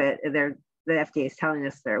approve it, the FDA is telling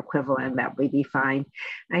us they're equivalent, that would be fine.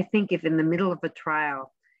 I think if in the middle of a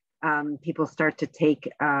trial, people start to take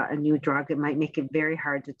a new drug, it might make it very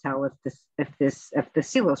hard to tell if the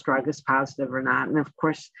Seelos drug is positive or not. And of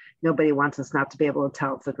course, nobody wants us not to be able to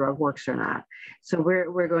tell if the drug works or not. So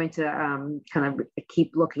we're going to kind of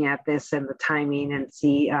keep looking at this and the timing and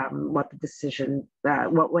see what the decision,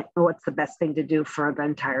 what's the best thing to do for the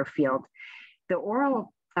entire field. The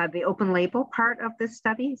oral, the open label part of this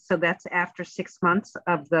study, so that's after 6 months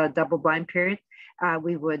of the double blind period,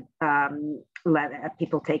 we would let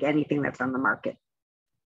people take anything that's on the market.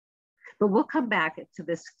 But we'll come back to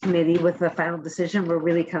this committee with a final decision. We're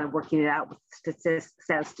really kind of working it out with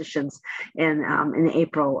statisticians in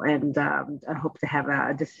April, and I hope to have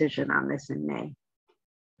a decision on this in May.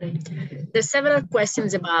 There's several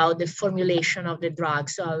questions about the formulation of the drug,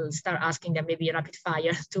 so I'll start asking them maybe rapid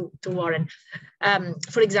fire to Warren.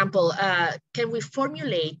 For example, can we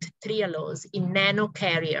formulate Trehalose in nano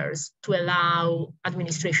carriers to allow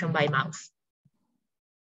administration by mouth?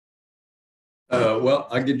 Well,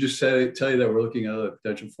 I could just tell you that we're looking at other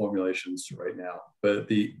potential formulations right now. But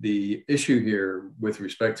the issue here with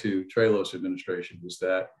respect to Trehalose administration is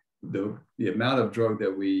that the amount of drug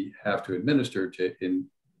that we have to administer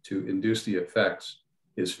to induce the effects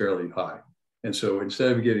is fairly high. And so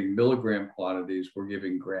instead of getting milligram quantities, we're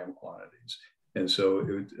giving gram quantities. And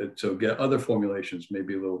so get other formulations may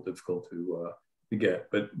be a little difficult to get,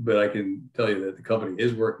 but I can tell you that the company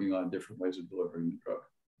is working on different ways of delivering the drug.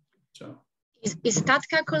 So is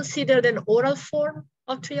TUDCA considered an oral form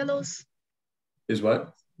of Trehalose? Is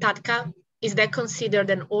what? TUDCA, is that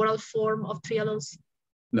considered an oral form of Trehalose?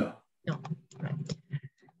 No. No,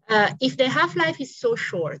 right. If the half-life is so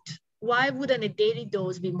short, why wouldn't a daily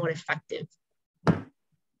dose be more effective?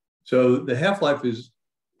 So the half-life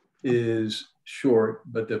is short,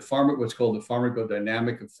 but what's called the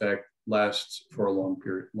pharmacodynamic effect lasts for a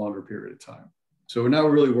longer period of time. So we're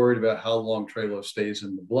not really worried about how long Trehalose stays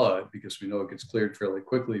in the blood because we know it gets cleared fairly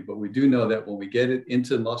quickly, but we do know that when we get it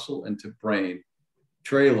into muscle, into brain,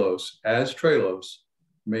 Trehalose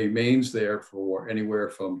remains there for anywhere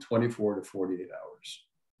from 24 to 48 hours.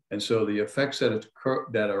 And so the effects that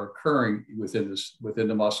are occurring within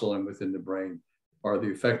the muscle and within the brain are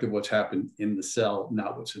the effect of what's happened in the cell,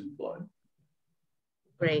 not what's in the blood.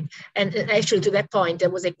 Great. And actually, to that point,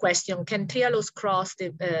 there was a question: can Trehalose cross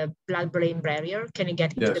the blood-brain barrier? Can it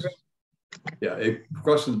get into the brain? Yeah, it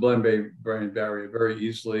crosses the blood-brain barrier very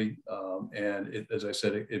easily, and as I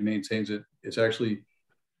said, it maintains it. It's actually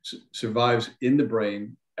survives in the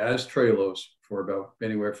brain as Trehalose for about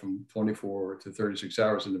anywhere from 24 to 36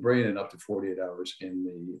 hours in the brain and up to 48 hours in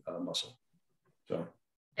the muscle. So.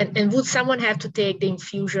 And would someone have to take the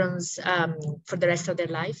infusions for the rest of their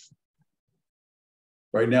life?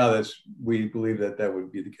 right now, we believe that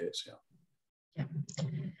would be the case. Yeah.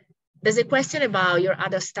 There's a question about your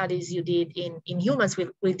other studies you did in humans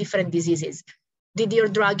with different diseases. Did your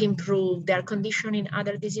drug improve their condition in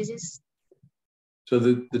other diseases? So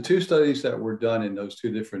the two studies that were done in those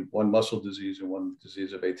two different, one muscle disease and one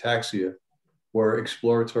disease of ataxia, were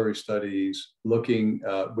exploratory studies looking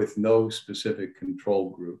with no specific control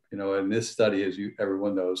group. In this study, as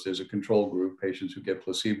everyone knows, there's a control group, patients who get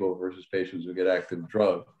placebo versus patients who get active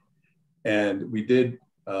drug. And we did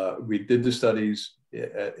the studies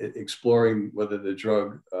exploring whether the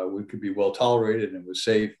drug could be well tolerated and was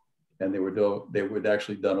safe. And they were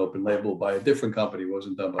actually done open label by a different company. It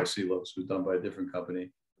wasn't done by Seelos, it was done by a different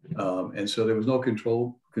company. And so there was no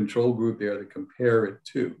control group there to compare it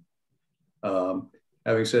to.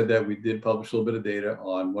 Having said that, we did publish a little bit of data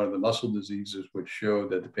on one of the muscle diseases, which showed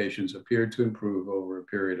that the patients appeared to improve over a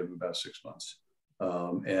period of about 6 months.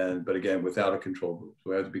 But again, without a control group. So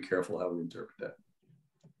we have to be careful how we interpret that.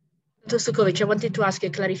 Dr. Cudkowicz, I wanted to ask a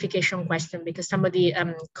clarification question because somebody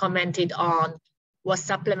commented on what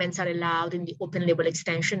supplements are allowed in the open label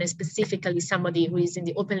extension, and specifically somebody who is in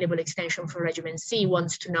the open label extension for Regimen C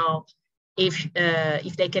wants to know if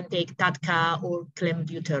they can take TADCA or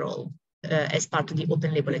clenbuterol as part of the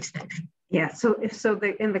open label extension. Yeah, so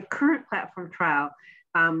in the current platform trial,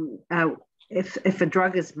 if a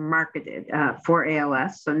drug is marketed for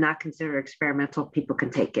ALS, so not considered experimental, people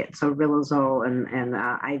can take it. So riluzole and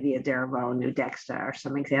IV Adaravo, Nuedexta are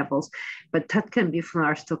some examples, but TADCA and buprenorphine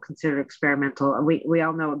are still considered experimental. We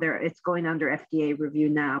all know it's going under FDA review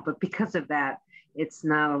now, but because of that, it's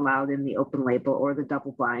not allowed in the open label or the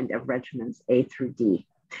double blind of regimens A through D.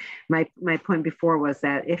 My point before was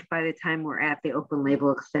that if by the time we're at the open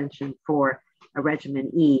label extension for a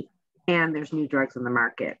Regimen E, and there's new drugs on the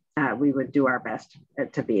market, we would do our best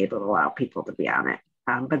to be able to allow people to be on it.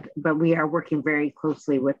 But we are working very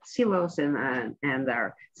closely with Seelos and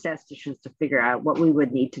our statisticians to figure out what we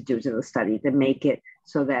would need to do to the study to make it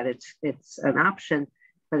so that it's an option,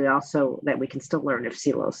 but also that we can still learn if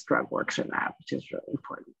Seelos drug works or not, which is really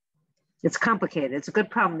important. It's complicated. It's a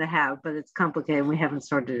good problem to have, but it's complicated. We haven't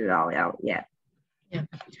sorted it all out yet. Yeah.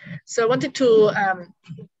 So I wanted to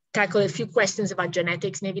tackle a few questions about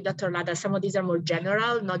genetics. Maybe Dr. Ladha, some of these are more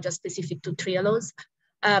general, not just specific to Trehalose.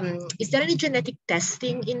 Is there any genetic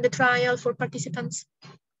testing in the trial for participants?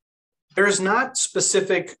 There is not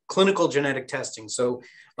specific clinical genetic testing. So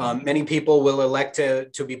many people will elect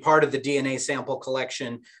to be part of the DNA sample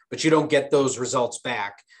collection, but you don't get those results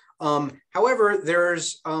back. However,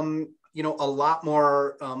 there's a lot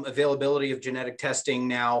more availability of genetic testing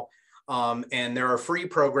now. And there are free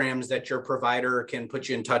programs that your provider can put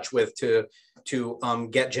you in touch with to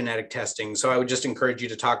get genetic testing. So I would just encourage you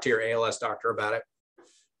to talk to your ALS doctor about it.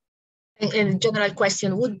 And general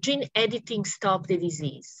question, would gene editing stop the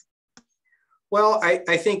disease? Well,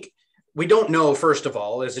 I think we don't know, first of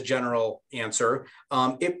all, as a general answer.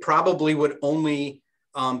 It probably would only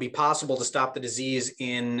be possible to stop the disease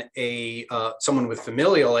in someone with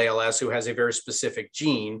familial ALS who has a very specific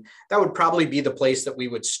gene. That would probably be the place that we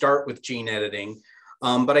would start with gene editing.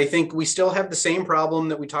 But I think we still have the same problem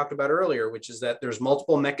that we talked about earlier, which is that there's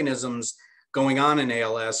multiple mechanisms going on in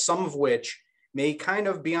ALS, some of which may kind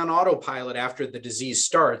of be on autopilot after the disease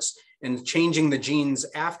starts, and changing the genes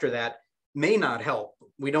after that may not help.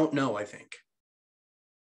 We don't know, I think.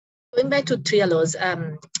 Going back to Trehalose,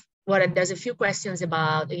 there's a few questions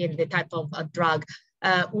about, again, the type of drug.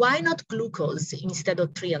 Why not glucose instead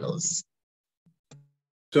of Trehalose?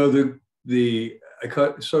 So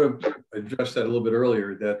I sort of addressed that a little bit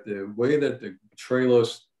earlier, that the way that the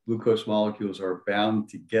Trehalose glucose molecules are bound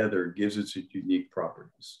together gives it its unique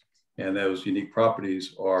properties. And those unique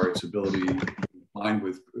properties are its ability to bind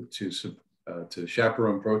to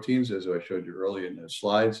chaperone proteins, as I showed you earlier in the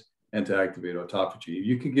slides, and to activate autophagy.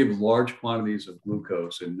 You can give large quantities of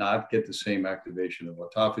glucose and not get the same activation of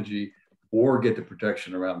autophagy or get the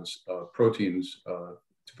protection around the proteins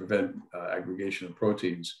to prevent aggregation of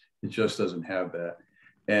proteins. It just doesn't have that.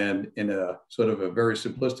 And in a sort of a very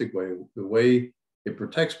simplistic way, the way it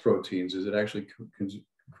protects proteins is it actually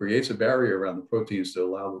creates a barrier around the proteins to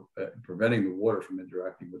allow preventing the water from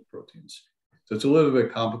interacting with proteins. So it's a little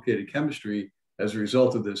bit complicated chemistry as a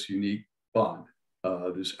result of this unique bond,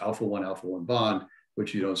 this alpha-1 bond,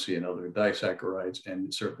 which you don't see in other disaccharides,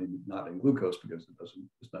 and certainly not in glucose because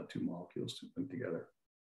it's not two molecules to put together.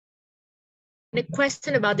 A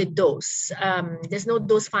question about the dose. There's no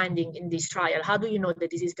dose finding in this trial. How do you know that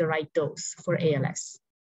this is the right dose for ALS?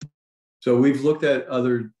 So we've looked at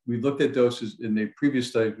doses in the previous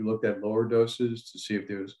studies. We looked at lower doses to see if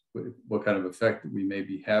there's what kind of effect we may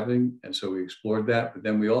be having. And so we explored that. But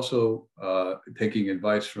then we also, taking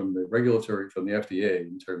advice from the FDA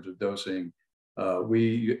in terms of dosing,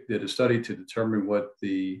 we did a study to determine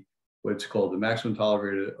what's called the maximum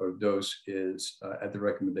tolerated dose is at the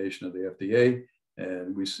recommendation of the FDA.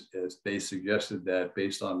 And they suggested that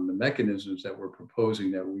based on the mechanisms that we're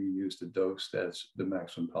proposing that we use the dose, that's the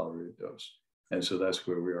maximum tolerated dose. And so that's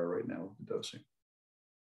where we are right now with the dosing.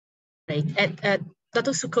 Great. And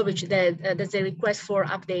Dr. Cudkowicz, there's a request for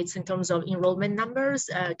updates in terms of enrollment numbers.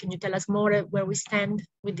 Can you tell us more where we stand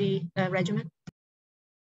with the regimen?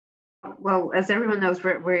 Well, as everyone knows,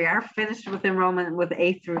 we are finished with enrollment with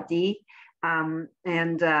A through D. I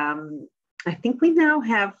think we now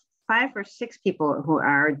have 5 or 6 people who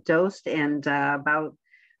are dosed and about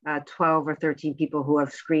 12 or 13 people who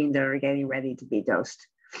have screened that are getting ready to be dosed.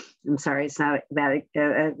 I'm sorry, it's not that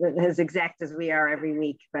as exact as we are every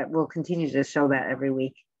week, but we'll continue to show that every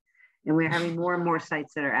week. And we're having more and more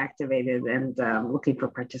sites that are activated and looking for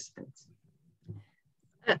participants.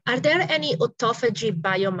 Are there any autophagy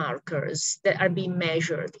biomarkers that are being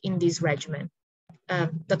measured in this regimen?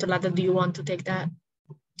 Dr. Ladha, do you want to take that?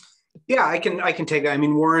 Yeah, I can take that. I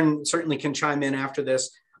mean, Warren certainly can chime in after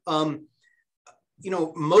this.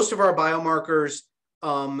 Most of our biomarkers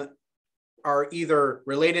are either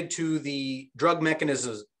related to the drug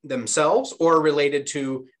mechanisms themselves or related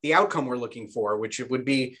to the outcome we're looking for, which would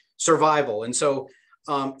be survival. And so,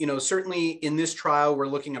 certainly in this trial, we're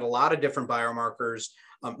looking at a lot of different biomarkers.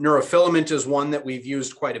 Neurofilament is one that we've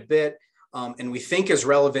used quite a bit and we think is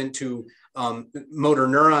relevant to motor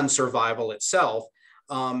neuron survival itself.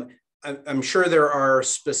 I'm sure there are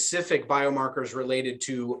specific biomarkers related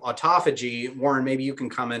to autophagy. Warren, maybe you can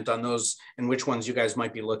comment on those and which ones you guys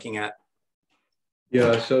might be looking at.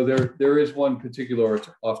 Yeah, so there is one particular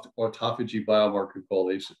autophagy biomarker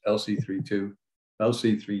called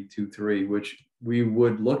LC323, which we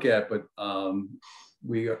would look at, but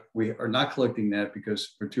we are not collecting that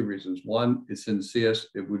because for 2 reasons. One, it's in CS,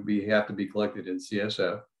 it would have to be collected in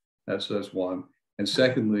CSF. That's one. And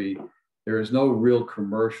secondly, there is no real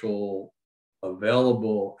commercial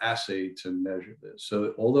available assay to measure this.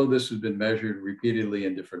 So although this has been measured repeatedly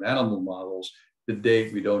in different animal models, to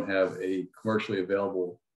date, we don't have a commercially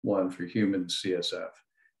available one for human CSF.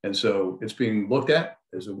 And so it's being looked at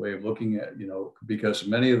as a way of looking at, because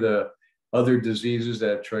many of the other diseases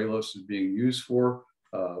that Trehalose is being used for,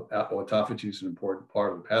 autophagy is an important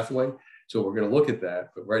part of the pathway. So we're going to look at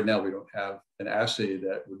that, but right now we don't have an assay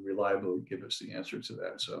that would reliably give us the answer to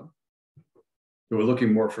that. So we're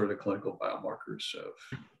looking more for the clinical biomarkers of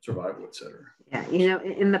survival, et cetera. Yeah,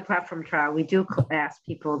 in the platform trial, we do ask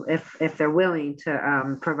people if they're willing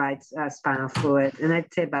to provide spinal fluid. And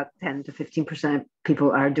I'd say about 10 to 15% of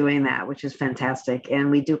people are doing that, which is fantastic.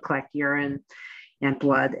 And we do collect urine and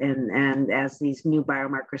blood. And as these new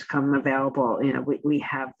biomarkers come available, we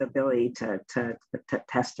have the ability to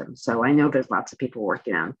test them. So I know there's lots of people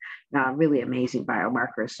working on really amazing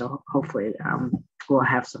biomarkers. So hopefully we'll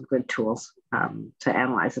have some good tools to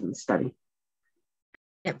analyze in the study.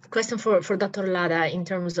 Yeah, question for Dr. Ladha in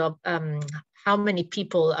terms of how many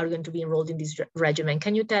people are going to be enrolled in this regimen.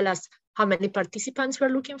 Can you tell us how many participants we're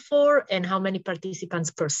looking for and how many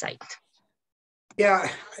participants per site?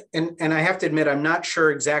 Yeah, and I have to admit, I'm not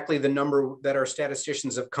sure exactly the number that our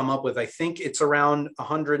statisticians have come up with. I think it's around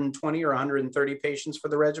 120 or 130 patients for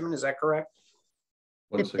the regimen. Is that correct?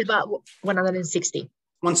 It's about 160.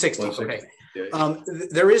 160, okay. Yeah.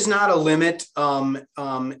 There is not a limit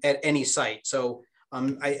at any site. So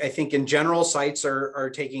I think in general, sites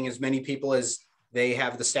are taking as many people as they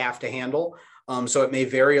have the staff to handle. So it may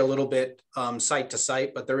vary a little bit site to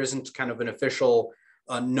site, but there isn't kind of an official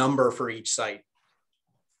number for each site.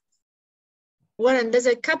 Warren, there's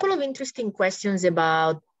a couple of interesting questions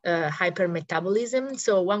about hypermetabolism.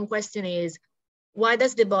 So one question is, why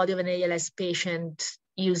does the body of an ALS patient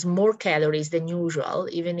use more calories than usual,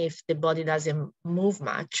 even if the body doesn't move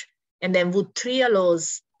much? And then would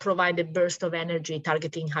Trehalose provide a burst of energy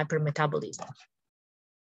targeting hypermetabolism?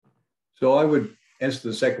 So I would answer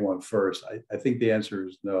the second one first. I think the answer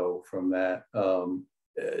is no from that.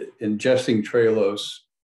 Ingesting Trehalose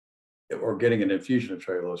or getting an infusion of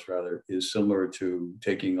Trehalose rather is similar to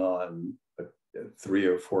taking on 3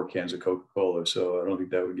 or 4 cans of Coca-Cola. So I don't think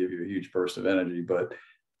that would give you a huge burst of energy, but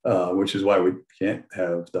which is why we can't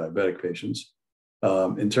have diabetic patients.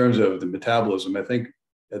 In terms of the metabolism, I think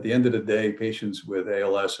at the end of the day, patients with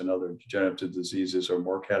ALS and other degenerative diseases are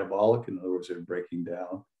more catabolic. In other words, they're breaking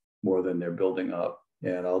down more than they're building up.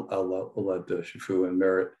 And I'll let Shafeeq and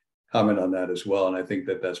Merit comment on that as well. And I think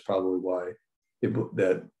that that's probably why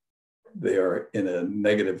that they are in a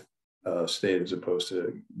negative state as opposed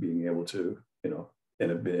to being able to, in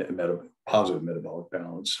a positive metabolic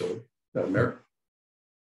balance. So, Merit.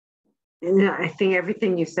 No, I think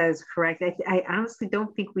everything you said is correct. I honestly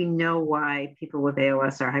don't think we know why people with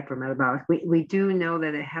ALS are hypermetabolic. We do know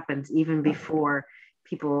that it happens even before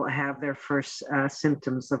people have their first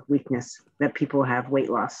symptoms of weakness, that people have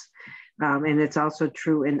weight loss. And it's also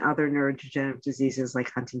true in other neurodegenerative diseases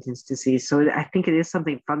like Huntington's disease. So I think it is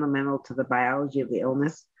something fundamental to the biology of the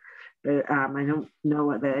illness. But I don't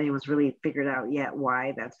know that anyone's really figured out yet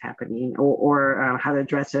why that's happening or how to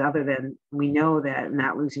address it, other than we know that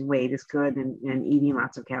not losing weight is good and eating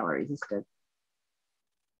lots of calories is good.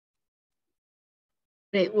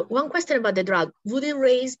 Great. One question about the drug. Would it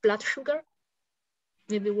raise blood sugar?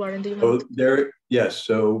 Maybe Warren, do you want to? Yes,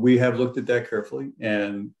 so we have looked at that carefully,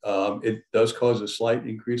 and it does cause a slight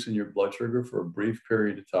increase in your blood sugar for a brief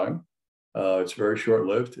period of time. It's very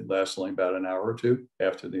short-lived. It lasts only about an hour or two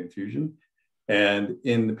after the infusion. And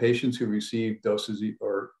in the patients who receive doses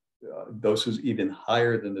even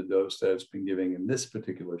higher than the dose that's been given in this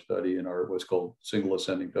particular study, in our what's called single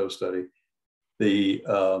ascending dose study, the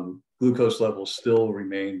glucose levels still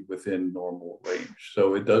remain within normal range.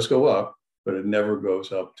 So it does go up, but it never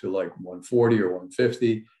goes up to like 140 or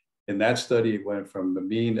 150. In that study, it went from a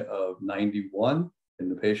mean of 91 in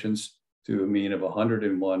the patients to a mean of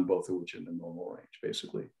 101, both of which in the normal range,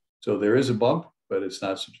 basically. So there is a bump, but it's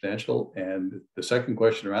not substantial. And the second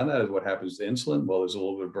question around that is what happens to insulin? Well, there's a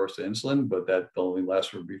little bit of burst of insulin, but that only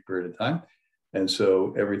lasts for a brief period of time. And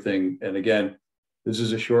so everything, and again, this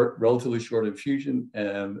is a relatively short infusion,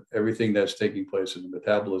 and everything that's taking place in the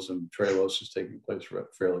metabolism, Trehalose is taking place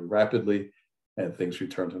fairly rapidly, and things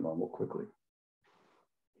return to normal quickly.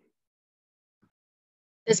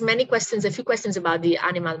 There's a few questions about the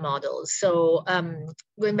animal models. So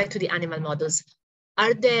going back to the animal models,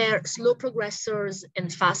 are there slow progressors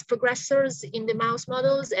and fast progressors in the mouse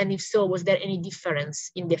models? And if so, was there any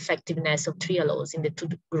difference in the effectiveness of Trehalose in the two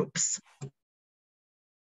groups?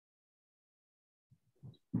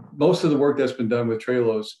 Most of the work that's been done with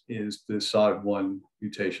Trehalose is the SOD1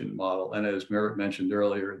 mutation model. And as Merit mentioned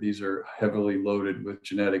earlier, these are heavily loaded with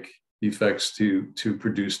genetic defects to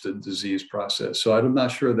produce the disease process. So I'm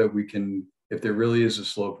not sure that we can, if there really is a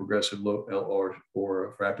slow progressive or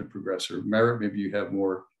a rapid progressor. Merit, maybe you have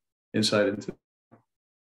more insight into.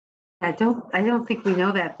 I don't think we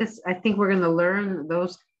know that. I think we're going to learn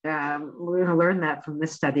those. We're going to learn that from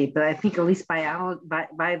this study. But I think at least by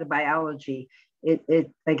the biology,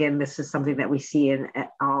 again, this is something that we see in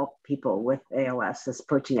all people with ALS, this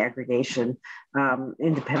protein aggregation,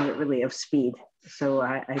 independent really of speed. So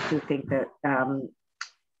I do think that,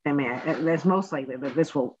 there's most likely that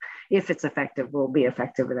this will, if it's effective, will be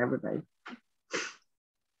effective in everybody.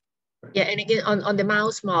 Yeah, and again, on the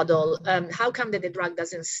mouse model, how come that the drug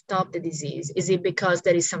doesn't stop the disease? Is it because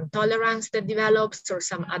there is some tolerance that develops or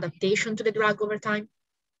some adaptation to the drug over time?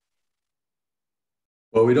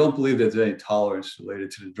 Well, we don't believe there's any tolerance related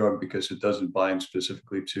to the drug because it doesn't bind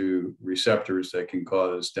specifically to receptors that can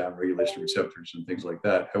cause downregulation of receptors and things like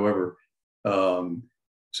that. However,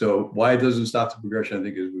 so why it doesn't stop the progression, I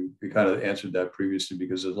think, is we kind of answered that previously,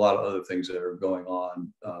 because there's a lot of other things that are going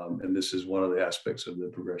on. And this is one of the aspects of the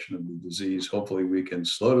progression of the disease. Hopefully we can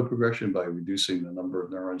slow the progression by reducing the number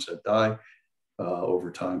of neurons that die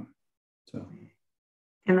over time. So.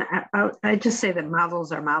 And I just say that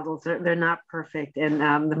models are models. They're not perfect.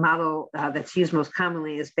 And the model that's used most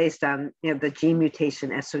commonly is based on the gene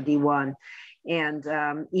mutation SOD1.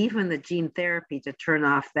 And even the gene therapy to turn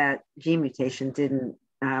off that gene mutation didn't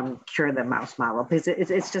cure the mouse model, because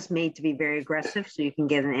it's just made to be very aggressive. So you can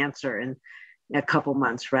get an answer in a couple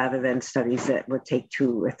months rather than studies that would take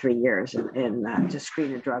 2 or 3 years and to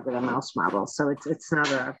screen a drug with a mouse model. So it's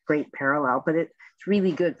not a great parallel, but it's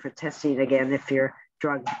really good for testing, again, if your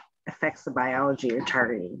drug affects the biology you're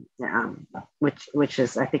targeting, which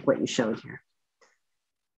is, I think, what you showed here.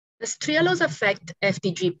 Does Trehalose affect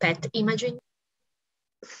FDG PET imaging?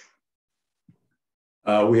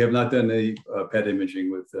 We have not done any PET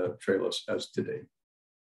imaging with Trehalose as today.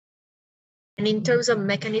 And in terms of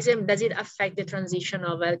mechanism, does it affect the transition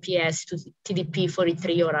of LPS to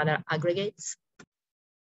TDP-43 or other aggregates?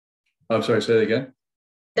 I'm sorry, say that again.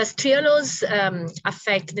 Does Trehalose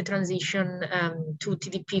affect the transition to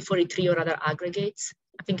TDP-43 or other aggregates?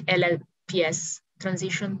 I think LLPS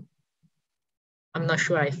transition. I'm not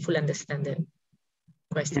sure I fully understand the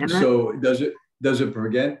question. So does it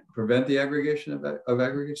prevent the aggregation of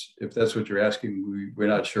aggregates? If that's what you're asking, we're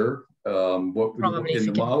not sure. What in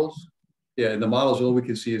the models? in the models, all we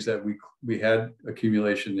can see is that we had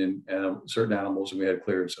accumulation in certain animals and we had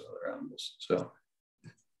clearance in other animals. So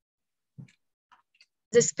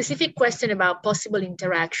the specific question about possible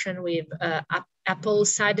interaction with apple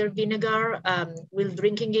cider vinegar, will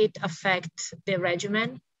drinking it affect the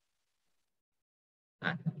regimen?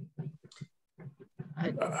 I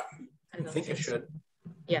think it should.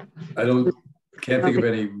 Yeah. Can't think of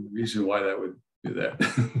any reason why that would do that.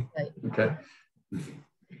 Right. Okay.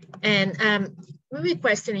 And maybe a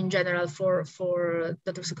question in general for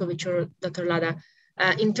Dr. Cudkowicz or Dr. Ladha,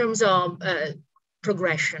 in terms of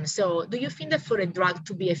progression. So do you think that for a drug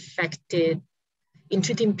to be effective in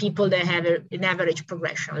treating people that have an average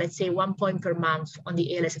progression, let's say 1 point per month on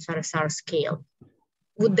the ALS-FRSR scale,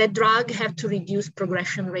 would that drug have to reduce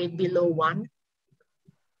progression rate below 1?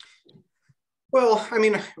 Well, I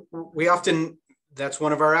mean, that's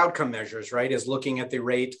one of our outcome measures, right? Is looking at the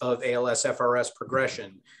rate of ALS-FRS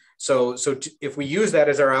progression. So if we use that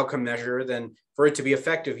as our outcome measure, then for it to be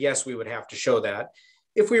effective, yes, we would have to show that.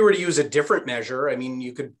 If we were to use a different measure, I mean,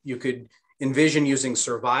 you could envision using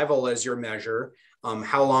survival as your measure.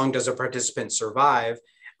 How long does a participant survive?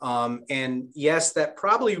 And yes, that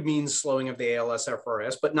probably means slowing of the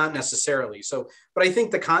ALS-FRS, but not necessarily. But I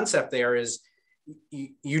think the concept there is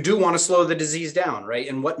you do want to slow the disease down, right?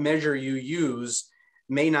 And what measure you use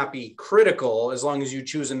may not be critical as long as you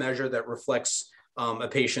choose a measure that reflects a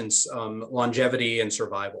patient's longevity and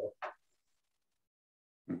survival.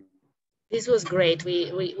 This was great.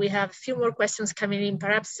 We have a few more questions coming in.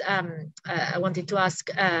 Perhaps I wanted to ask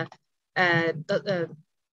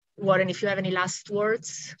Warren, if you have any last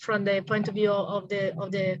words from the point of view of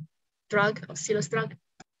the drug, of Seelos drug.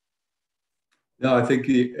 No, I think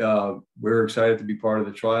we're excited to be part of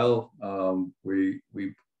the trial. We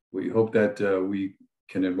hope that we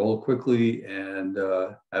can enroll quickly and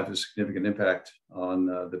have a significant impact on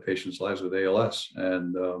the patients' lives with ALS.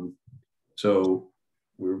 And so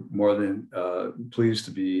we're more than pleased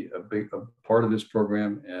to be a part of this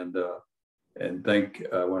program. And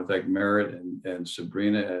I want to thank Merit and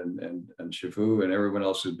Sabrina and Shafeeq and everyone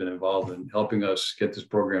else who's been involved in helping us get this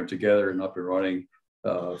program together and up and running,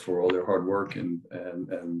 for all their hard work and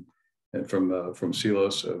from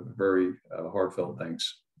Seelos, a very heartfelt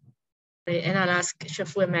thanks. And I'll ask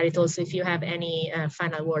Shafeeq and Merit also if you have any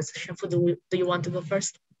final words. Shafeeq, do you want to go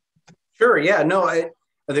first? Sure. Yeah. No.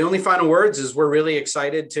 The only final words is we're really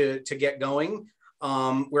excited to get going.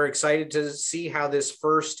 We're excited to see how this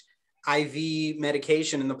first IV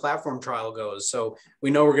medication in the platform trial goes. So we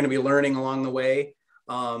know we're going to be learning along the way.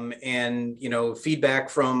 And, feedback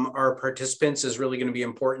from our participants is really going to be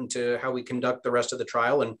important to how we conduct the rest of the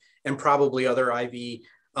trial and probably other IV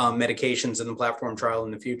medications in the platform trial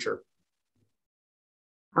in the future.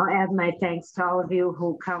 I'll add my thanks to all of you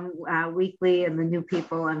who come weekly and the new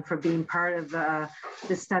people, and for being part of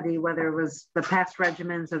the study, whether it was the past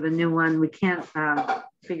regimens or the new one. We can't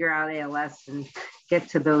figure out ALS and get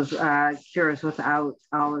to those cures without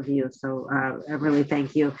all of you. So I really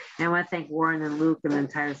thank you. And I want to thank Warren and Luke and the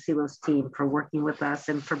entire Seelos team for working with us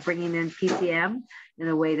and for bringing in PCM in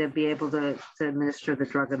a way to be able to administer the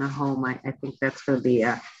drug in a home. I think that's going to be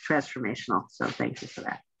transformational. So thank you for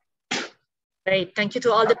that. Great. Thank you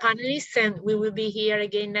to all the panelists, and we will be here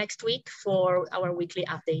again next week for our weekly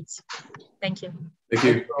updates. Thank you. Thank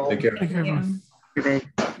you. Take care. Thank you, everyone. Good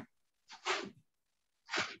day.